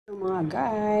Mga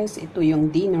guys, ito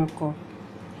yung dinner ko.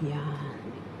 Ayan.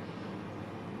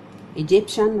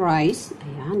 Egyptian rice.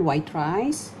 Ayan, white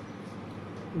rice.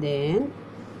 Then,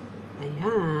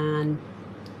 ayan,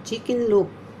 chicken loop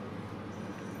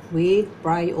with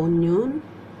fried onion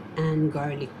and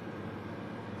garlic.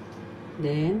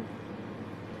 Then,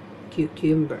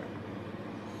 cucumber.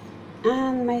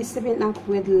 And may 7-up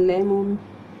with lemon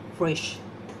fresh.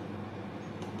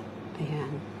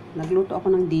 Ayan. Nagluto ako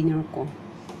ng dinner ko.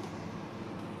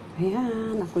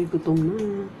 Ayan, ako'y gutom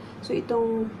na. So,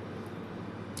 itong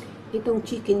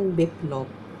chicken beef loaf.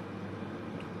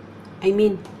 I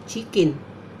mean, chicken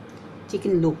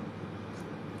loop.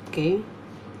 Okay?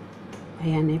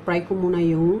 Ayan, i-fry ko muna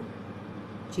yung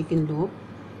chicken loop.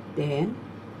 Then,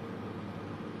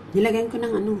 nilagyan ko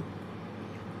ng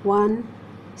 1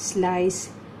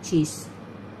 slice cheese.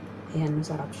 Ayan,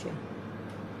 masarap siya.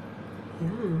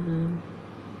 Ayan.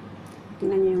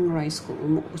 Tingnan niyo yung rice ko.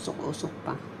 Umuusok-usok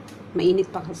pa.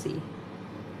 Mainit pa kasi.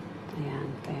 Ayan,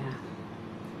 kaya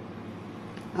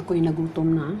ako'y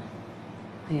nagutom na.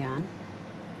 Ayan.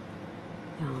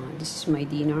 This is my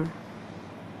dinner.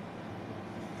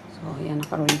 So, ayan,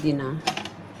 naka-ready na.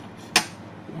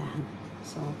 Ayan.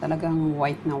 So, talagang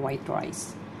white na white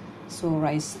rice. So,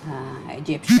 rice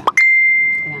Egyptian.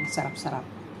 Ayan, sarap-sarap.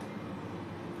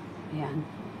 Ayan.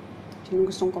 Sino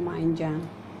gustong kumain dyan?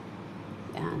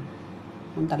 Ayan.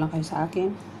 Punta lang kayo sa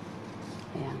akin.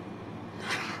 Ayan.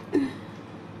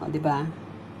 O, diba?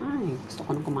 Ay, gusto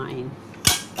ko nang kumain.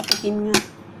 Patikin nga.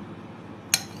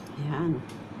 Ayan.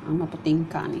 Ang maputing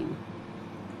kanin.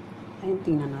 Ayan,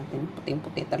 tingnan natin.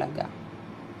 Puting-puti talaga.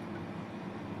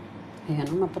 Ayan,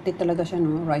 ang maputi talaga siya,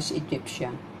 no? Rice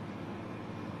Egyptian.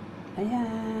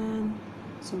 Ayan.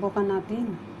 Subukan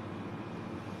natin.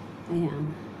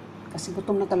 Ayan. Kasi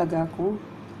gutom na talaga ako.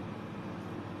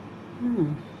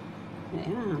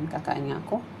 Ayan, kakain nga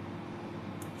ako.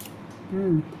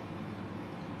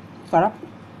 Sarap.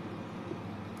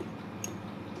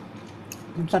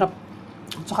 Sarap.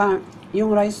 At saka,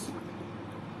 yung rice,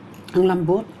 ang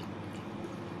lambot.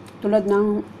 Tulad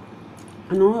ng,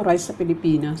 rice sa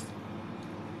Pilipinas.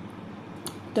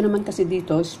 Ito naman kasi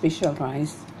dito, special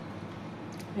rice.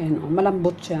 Ayan,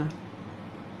 malambot siya.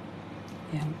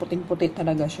 Ayan, puting-puti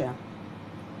talaga siya.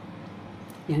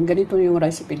 Ayan, ganito yung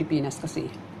rice sa Pilipinas kasi.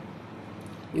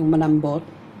 Yung malambot.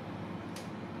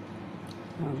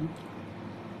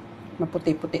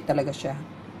 Maputi-puti talaga siya.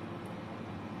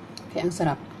 Kaya ang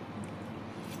sarap.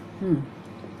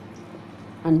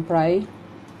 Unfry.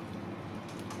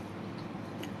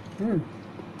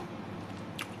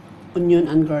 Onion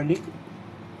and garlic.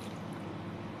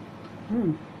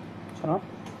 Sarap.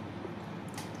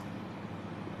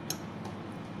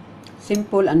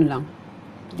 Simple, lang.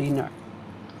 Dinner.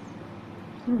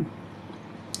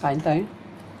 Kain tayo.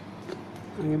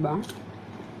 Ano ba?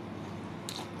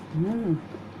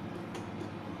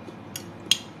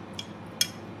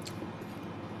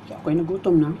 So, ako'y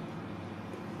nagutom na.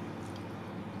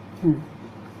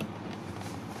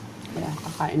 Kaya,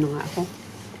 kakain na nga ako.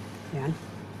 Ayan.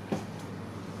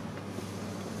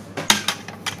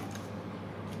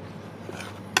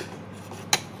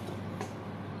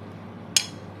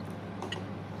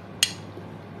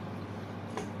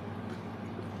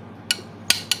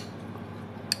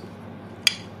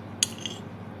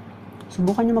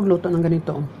 Subukan nyo magluto ng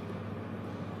ganito.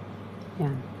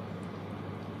 Yan.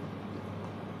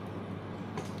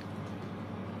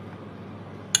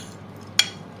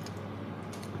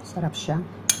 Sarap siya.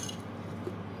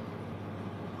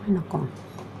 Ay, nako.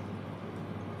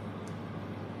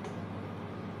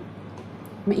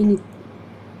 Mainit.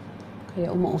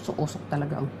 Kaya umuusok-usok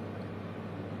talaga.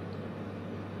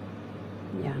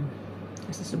 Yan.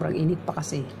 Kasi sobrang init pa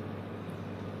kasi.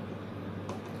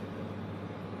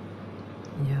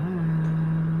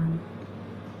 Ayan.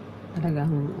 Talagang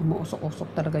umuusok-usok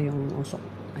talaga yung usok.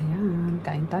 Ayan.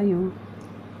 Kain tayo.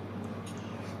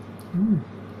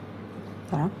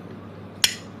 Sarap.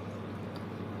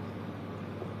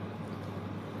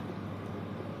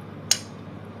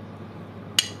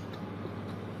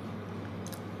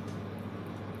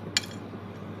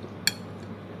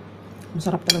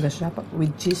 Masarap talaga siya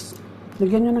with cheese.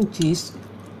 Lagyan nyo ng cheese.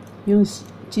 Yung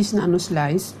cheese na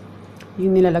slice.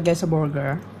 Yung nilalagay sa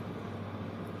burger.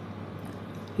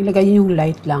 Ilagay nyo yung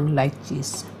light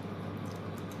cheese.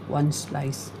 1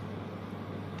 slice.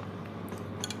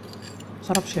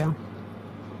 Sarap siya.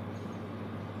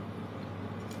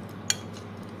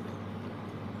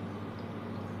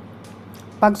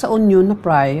 Pag sa onion na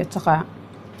fry at saka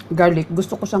garlic,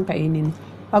 gusto ko siyang kainin.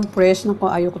 Pag fresh,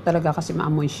 ayaw ko talaga kasi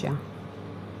maamoy siya.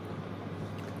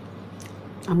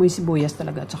 Amoy sibuyas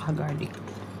talaga at saka garlic.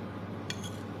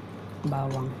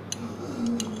 bawang.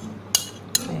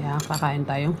 Kaya kakain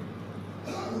tayo.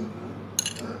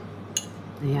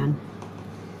 Ayan.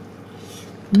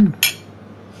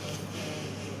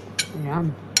 Ayan.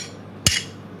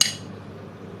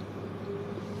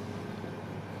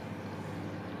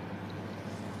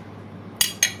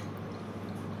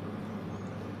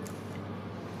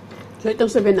 So,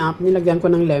 itong 7-Up, nilagyan ko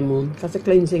ng lemon kasi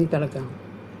cleansing talaga.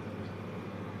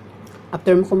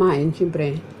 After mo kumain,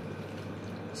 syempre,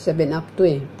 7-Up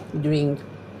to drink.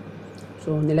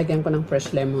 So, nilagyan ko ng fresh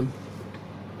lemon.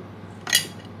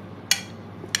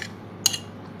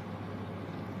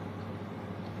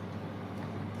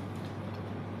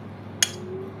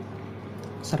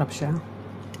 Sarap siya.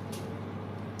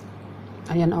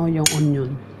 Ayan yung onion.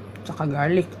 Tsaka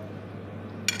garlic.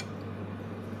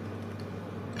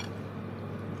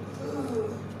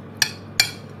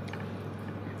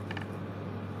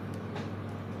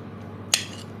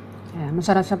 Ayan,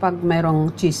 masarap siya pag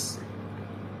mayroong cheese.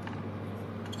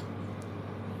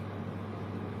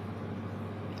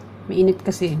 Mainit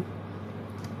kasi.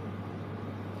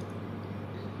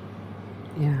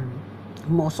 Ayan.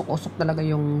 Umuusok-usok talaga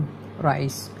yung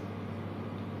rice.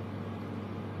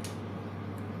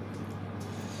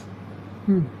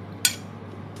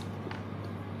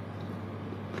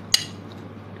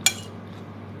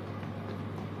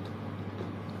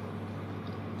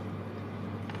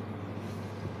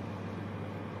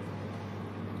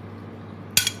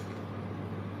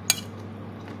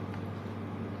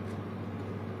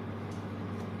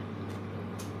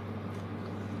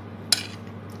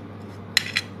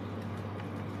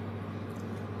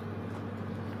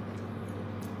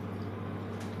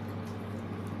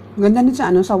 Ganda din sa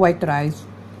sa white rice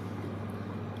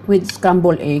with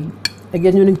scrambled egg.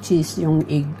 Lagyan nyo ng cheese yung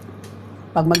egg.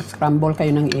 Pag mag-scramble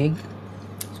kayo ng egg,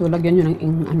 so lagyan nyo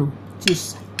ng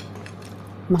cheese.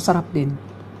 Masarap din.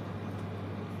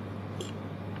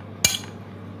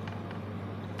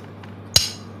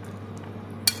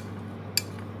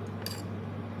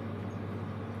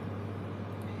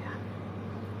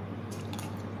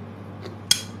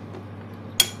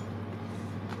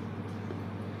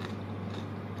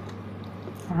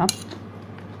 Sarap.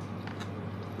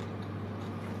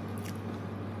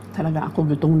 Talaga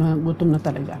ako gutom na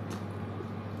talaga.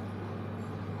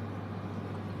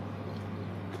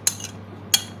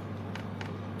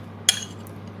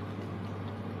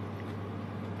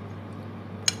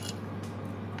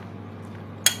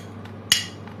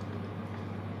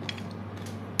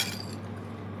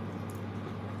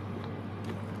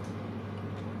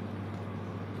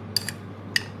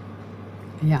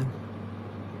 Ayan.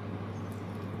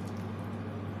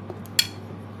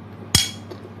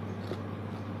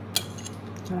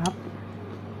 Sarap.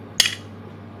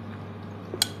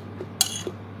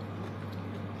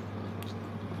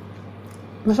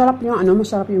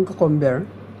 Masarap yung cucumber.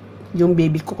 Yung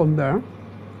baby cucumber.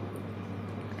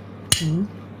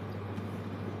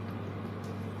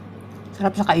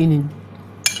 Sarap sa kainin.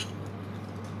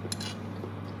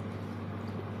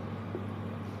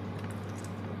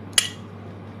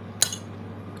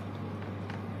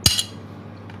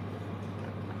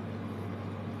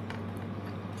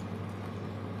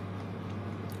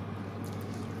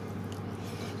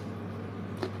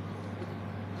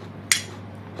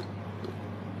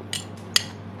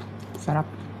 Sarap.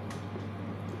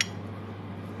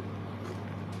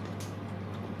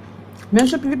 Meron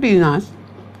sa Pilipinas,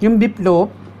 yung beef loaf,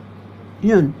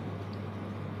 yun.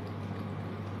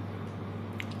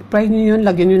 Fry nyo yun,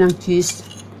 lagyan nyo ng cheese.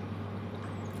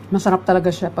 Masarap talaga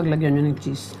siya pag lagyan nyo ng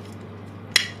cheese.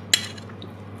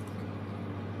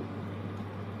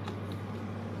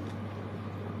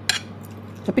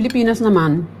 Sa Pilipinas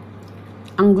naman,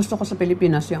 ang gusto ko sa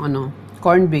Pilipinas yung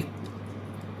corned beef.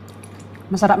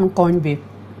 Masarap ng corned beef.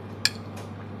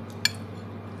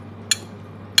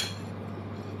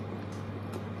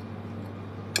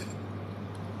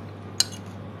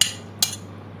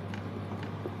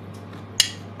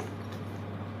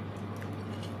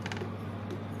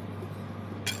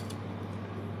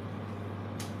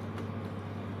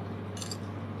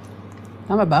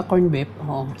 Tama ba? Corned beef?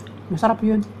 Oo. Masarap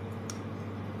yun.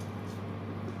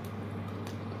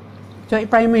 So,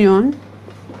 i-fry mo yun.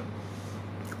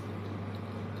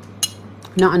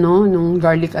 Na nung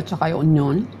garlic at saka yung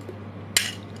onion.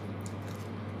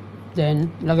 Then,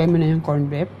 lagay mo na yung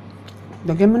corned beef.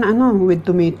 Lagay mo na with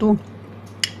tomato.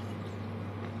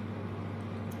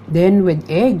 Then, with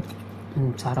egg.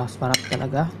 Sarap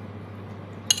talaga.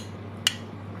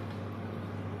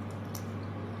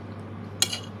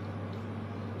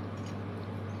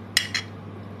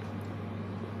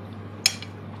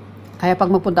 Kaya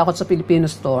pag magpunta ako sa Filipino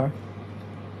store,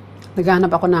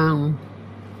 Naghahanap ako ng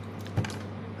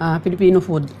Filipino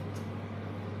food.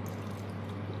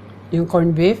 Yung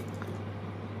corned beef.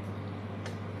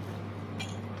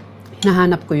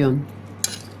 Hinahanap ko yun.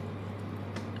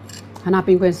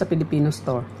 Hanapin ko yun sa Filipino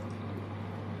store.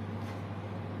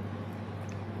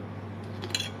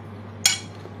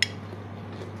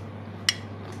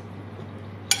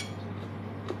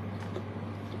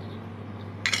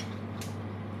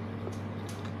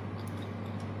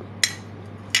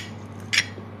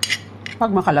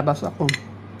 Pag makalabas ako.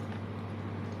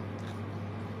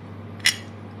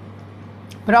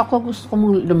 Pero ako gusto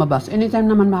kong lumabas. Anytime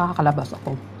naman makakalabas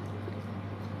ako.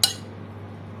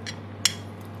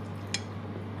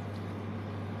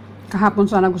 Kahapon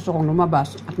sana gusto kong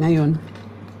lumabas. At ngayon,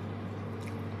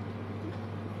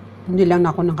 hindi lang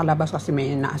ako nakalabas kasi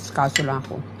may naasikaso lang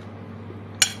ako.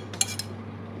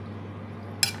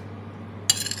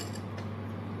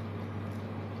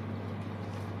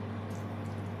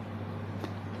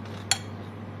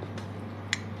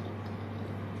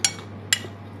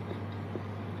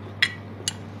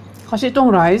 Kasi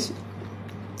itong rice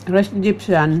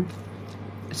Egyptian,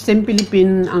 same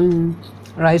Philippine ang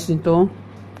rice nito.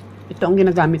 Ito ang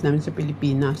ginagamit namin sa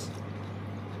Pilipinas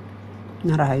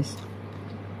na rice.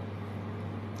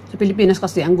 Sa Pilipinas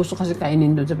kasi, ang gusto kasi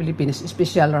kainin doon sa Pilipinas,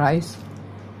 special rice.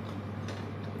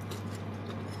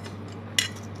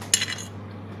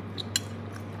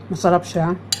 Masarap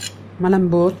siya,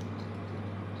 malambot.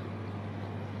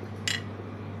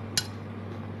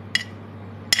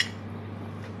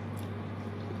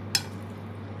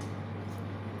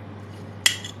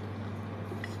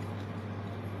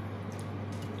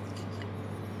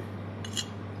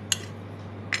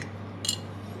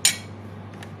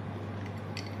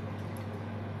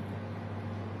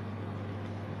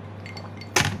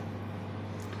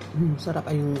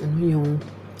 Sarap ay yung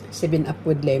 7-Up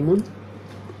with lemon.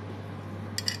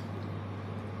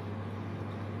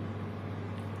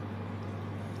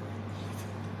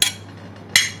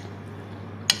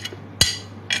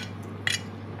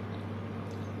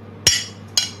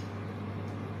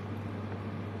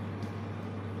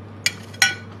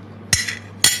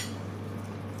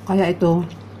 Kaya ito,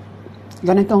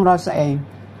 ganitong rasa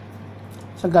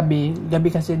sa gabi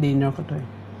kasi dinner ko to eh.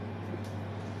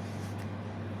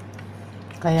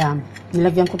 Kaya,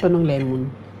 nilagyan ko to ng lemon.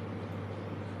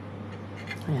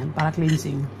 Ayan, para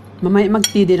cleansing. Mamaya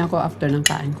mag-tea din ako after ng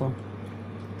kain ko.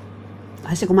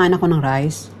 Kasi kumain ako ng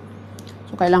rice.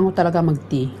 So, kailangan ko talaga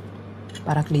mag-tea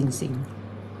para cleansing.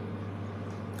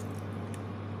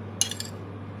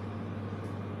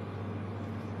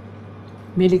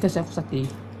 Mili kasi ako sa tea.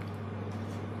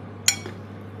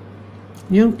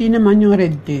 Yung tea naman, yung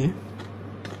red tea.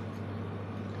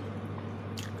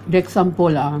 The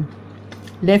example,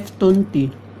 Lefton tea.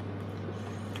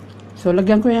 So,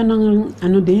 lagyan ko yan ng,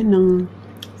 ng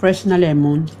fresh na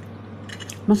lemon.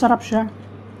 Masarap siya.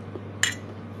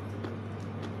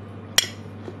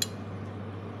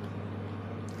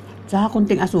 Tsaka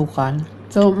kunting asukal.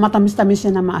 So, matamis-tamis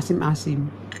siya na maasim-asim.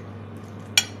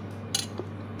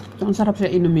 So, ang sarap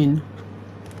siya inumin.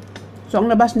 So, ang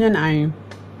labas niyan ay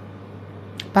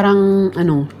parang,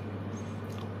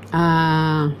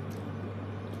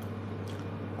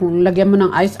 kung lagyan mo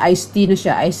ng iced tea na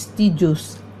siya, iced tea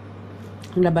juice.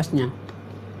 Ang labas niya.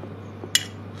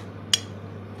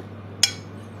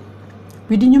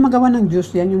 Pwede nyo magawa ng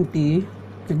juice yan, yung tea.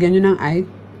 Lagyan nyo ng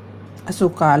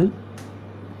asukal.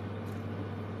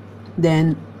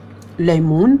 Then,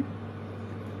 lemon.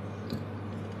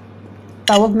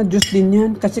 Tawag na juice din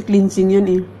yan, kasi cleansing yan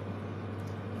eh.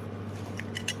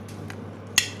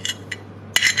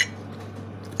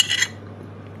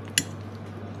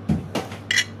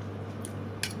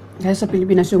 Kaya sa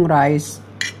Pilipinas yung rice,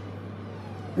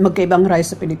 magkaibang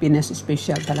rice sa Pilipinas,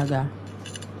 special talaga.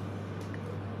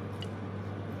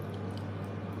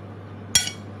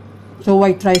 So,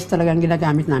 white rice talaga ang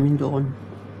ginagamit namin doon.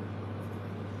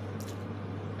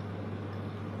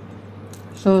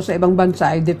 So, sa ibang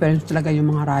bansa, ay different talaga yung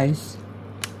mga rice.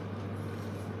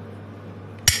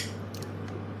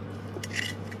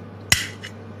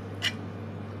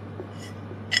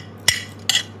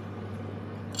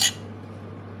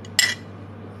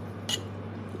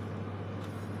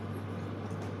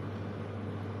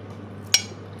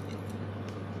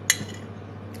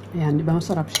 Ayan, di ba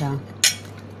masarap siya?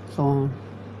 So,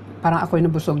 parang ako'y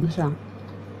nabusog na siya.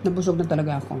 Nabusog na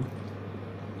talaga ako.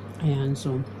 Ayan,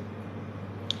 so.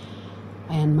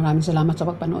 Ayan, maraming salamat sa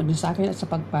pagpanood niyo sa akin at sa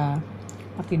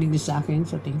pagpakinig niyo sa akin.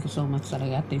 So, thank you so much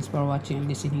talaga. Thanks for watching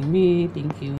and listening me. Thank you.